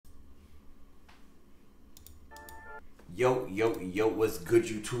Yo, what's good,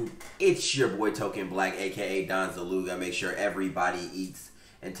 YouTube? It's your boy Token Black, aka Don Zaluga. Make sure everybody eats.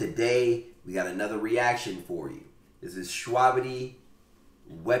 And today, we got another reaction for you. This is Shwabadi,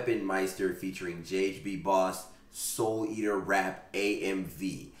 Weapon Meister featuring JHBBOSS, Soul Eater Rap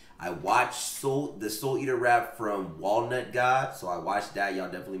AMV. I watched the Soul Eater Rap from Walnut God, so I watched that.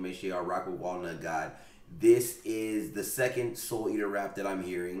 Y'all definitely make sure y'all rock with Walnut God. This is the second Soul Eater Rap that I'm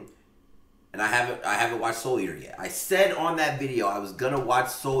hearing. And I haven't watched Soul Eater yet. I said on that video I was gonna watch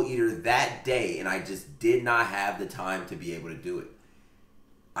Soul Eater that day, and I just did not have the time to be able to do it.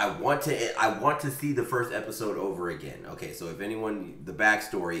 I want to see the first episode over again. Okay, so if anyone, the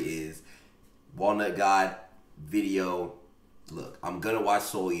backstory is Walnut God video. Look, I'm gonna watch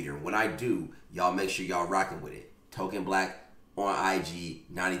Soul Eater. When I do, y'all make sure y'all rocking with it. Token Black on IG,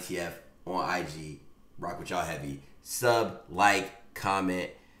 90TF on IG. Rock with y'all heavy. Sub, like, comment.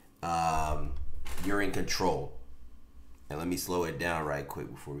 You're in control. And let me slow it down right quick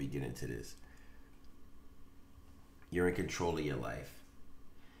before we get into this. You're in control of your life.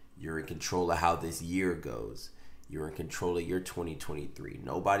 You're in control of how this year goes. You're in control of your 2023.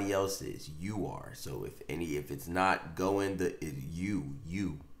 Nobody else is. You are. So if it's not going, you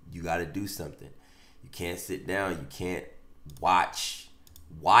got to do something. You can't sit down. You can't watch.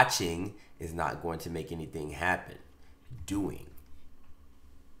 Watching is not going to make anything happen. Doing.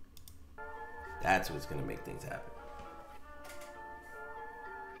 That's what's gonna make things happen.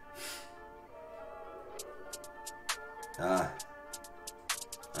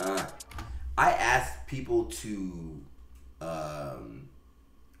 I asked people to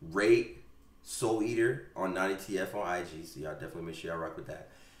rate Soul Eater on 90TF on IG, so y'all definitely make sure y'all rock with that.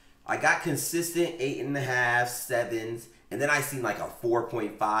 I got consistent 8.5, 7s, and then I seen like a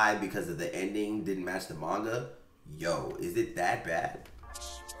 4.5 because of the ending didn't match the manga. Yo, is it that bad?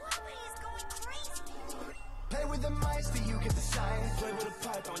 Play with the MEISTER, you get the shine. Play with a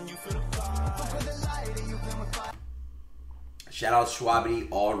python, you feel the fire. Fuck with the light, and you play with fire. Shout out Shwabadi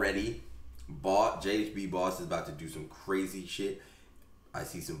already. JHBBOSS is about to do some crazy shit. I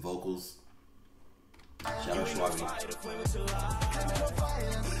see some vocals. Shout out Shwabadi.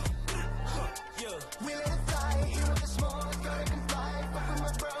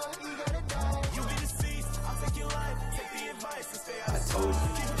 I told you.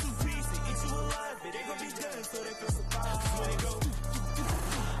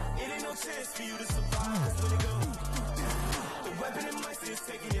 For you to survive, let it go. The weapon in my is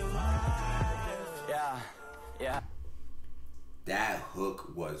taking your life. Yeah. That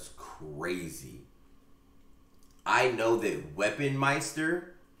hook was crazy. I know that Weapon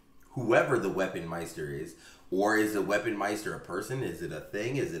Meister, whoever the Weapon Meister is, or is the Weapon Meister a person? Is it a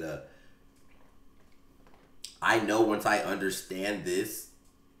thing? Is it a... I know once I understand this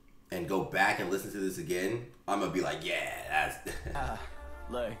and go back and listen to this again, I'm gonna be like, yeah, that's...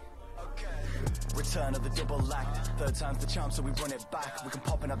 Look. Return of the double act. Third time's the charm, so we run it back. We can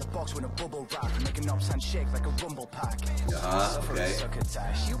pop another box with a bubble wrap. Make an upstand shake like a rumble pack. Okay.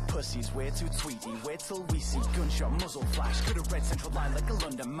 You pussies, we're too tweety. Wait till we see gunshot muzzle flash. Could have read central line like a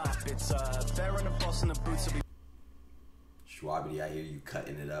London map. It's bear and a boss in the boots. So Shwabadi, I hear you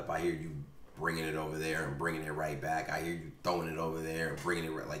cutting it up. I hear you bringing it over there and bringing it right back. I hear you throwing it over there and bringing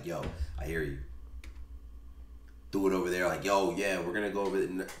it right. Like, yo, I hear you. Do it over there. Like, yo, yeah, we're gonna go over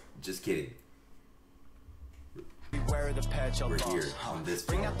there. Just kidding. Beware of the patch. We're here on this.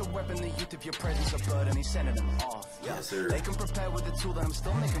 Bring out the weapon, the youth of your presence of blood, and he's sending them off. Yes, sir. They can prepare with the tool that I'm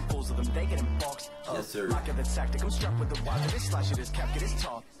still making fools of them. They get in box. Yes, sir. Lack of the tactic, I'm strapped with the wire. This slash it is cap, get his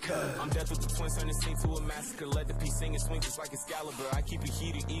talk. I'm death with the twins, turn the scene to a massacre. Let the piece sing and swing just like Excalibur. I keep it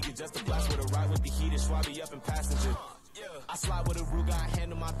heated, eager just to blast with a ride with the heated. Shwabadi up in passenger. I slide with a Ruger, I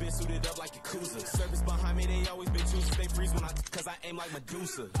handle my bitch suited up like a Yakuza. Service behind me, they always been choosing. Stay freeze when cause I aim like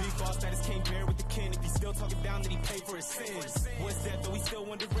Medusa. Big boss status can't bear with the kin. If he still talking down, then he pay for his sins. What's that though? He still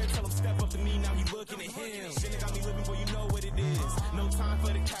wondering. Tell him step up to me, now he looking at him. Shit got me living, boy, you know what it is. No time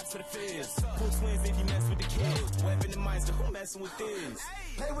for the cats, for the fizz. Pull twins if you mess with the kids. Weapon and Meister, who messing with this?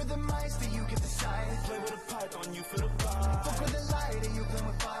 Play with the MEISTER, you get the shine. Play with a python, you feel the fire. Fuck with the light, and you play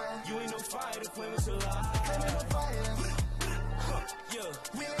with fire. You ain't no fighter, flame with your life. Play with fire. Yeah.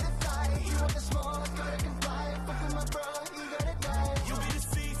 We let it fly, you want the smoke, go can fly. Fuck with my bro, you got it right. You be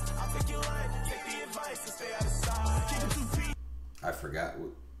deceased, I'll take your life. Take the advice and stay out of sight. Keep it 2 feet. I forgot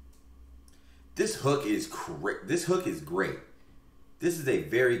what. This hook is This hook is great. This is a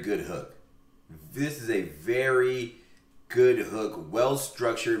very good hook. This is a very good hook. Well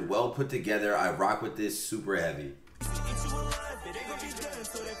structured, well put together. I rock with this super heavy.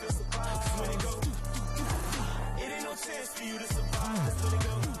 For you to survive, let's let it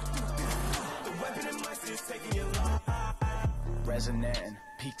go. The weapon in my is taking your life. resonating.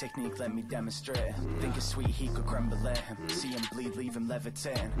 Peak technique, let me demonstrate. Think it's sweet, he could creme brulee him. See him bleed, leave him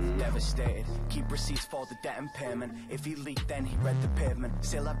levitating. Devastated, keep receipts for the debt and payment. If he leaked, then he read the pavement.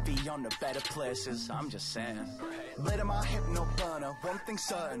 Still I be on the better places, I'm just saying. Blade of my hypno burner, one thing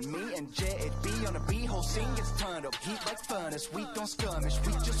certain. Me and JHB on a beat, whole scene gets turned up. Heat like furnace, we don't skirmish,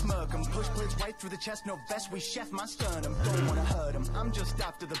 we just murk 'em. Push blades right through the chest, no vest, we chef my sternum. Don't wanna hurt him, I'm just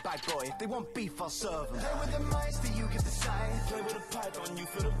after the bad boy. If they want beef, I'll serve 'em. Play with the Meister, you get the sight. Play with a pipe on you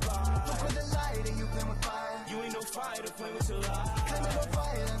for the vibe. Look with the light and you play with fire. You ain't no fighter, play with your life. Claim no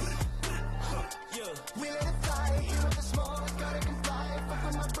violence. Yeah. We let it fly, here with the smoke, gotta comply. Fuck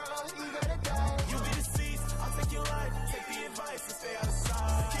with my bro, you gotta die. You be deceased, I'll take your life. Take the advice and stay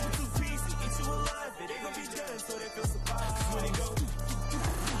outside. Keep it 2 pieces, eat you alive. It ain't gonna be done, so they feel surprised. Cause when it go,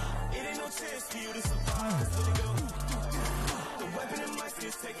 it ain't no chance for you to survive. Cause when it go, the weapon in my skin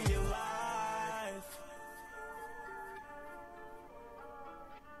is taking your life.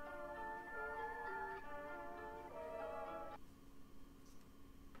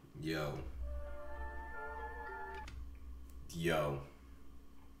 Yo.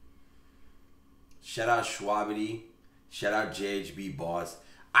 Shout out Shwabadi. Shout out JHBBOSS.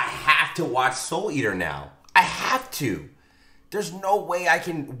 I have to watch Soul Eater now. I have to. There's no way I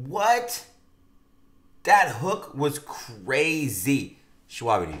can. What? That hook was crazy.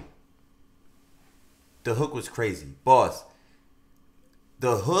 Shwabadi. The hook was crazy. Boss.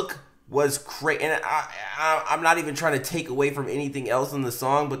 The hook was crazy. And I'm not even trying to take away from anything else in the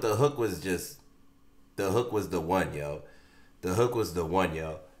song, but the hook was just. The hook was the one, yo. The hook was the one,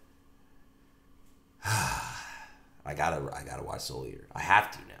 yo. I gotta watch Soul Eater. I have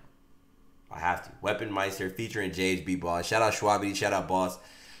to now. I have to. Weapon Meister featuring JHBBOSS. Shout out Shwabadi. Shout out Boss.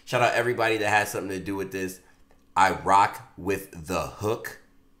 Shout out everybody that has something to do with this. I rock with the hook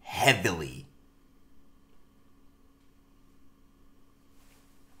heavily.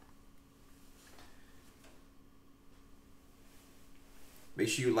 Make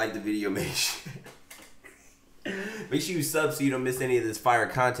sure you like the video. Make sure you sub so you don't miss any of this fire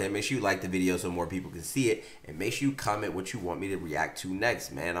content. Make sure you like the video so more people can see it. And make sure you comment what you want me to react to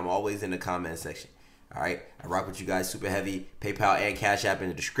next, man. I'm always in the comment section. All right? I rock with you guys super heavy. PayPal and Cash App in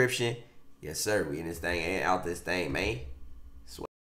the description. Yes, sir. We in this thing and out this thing, man.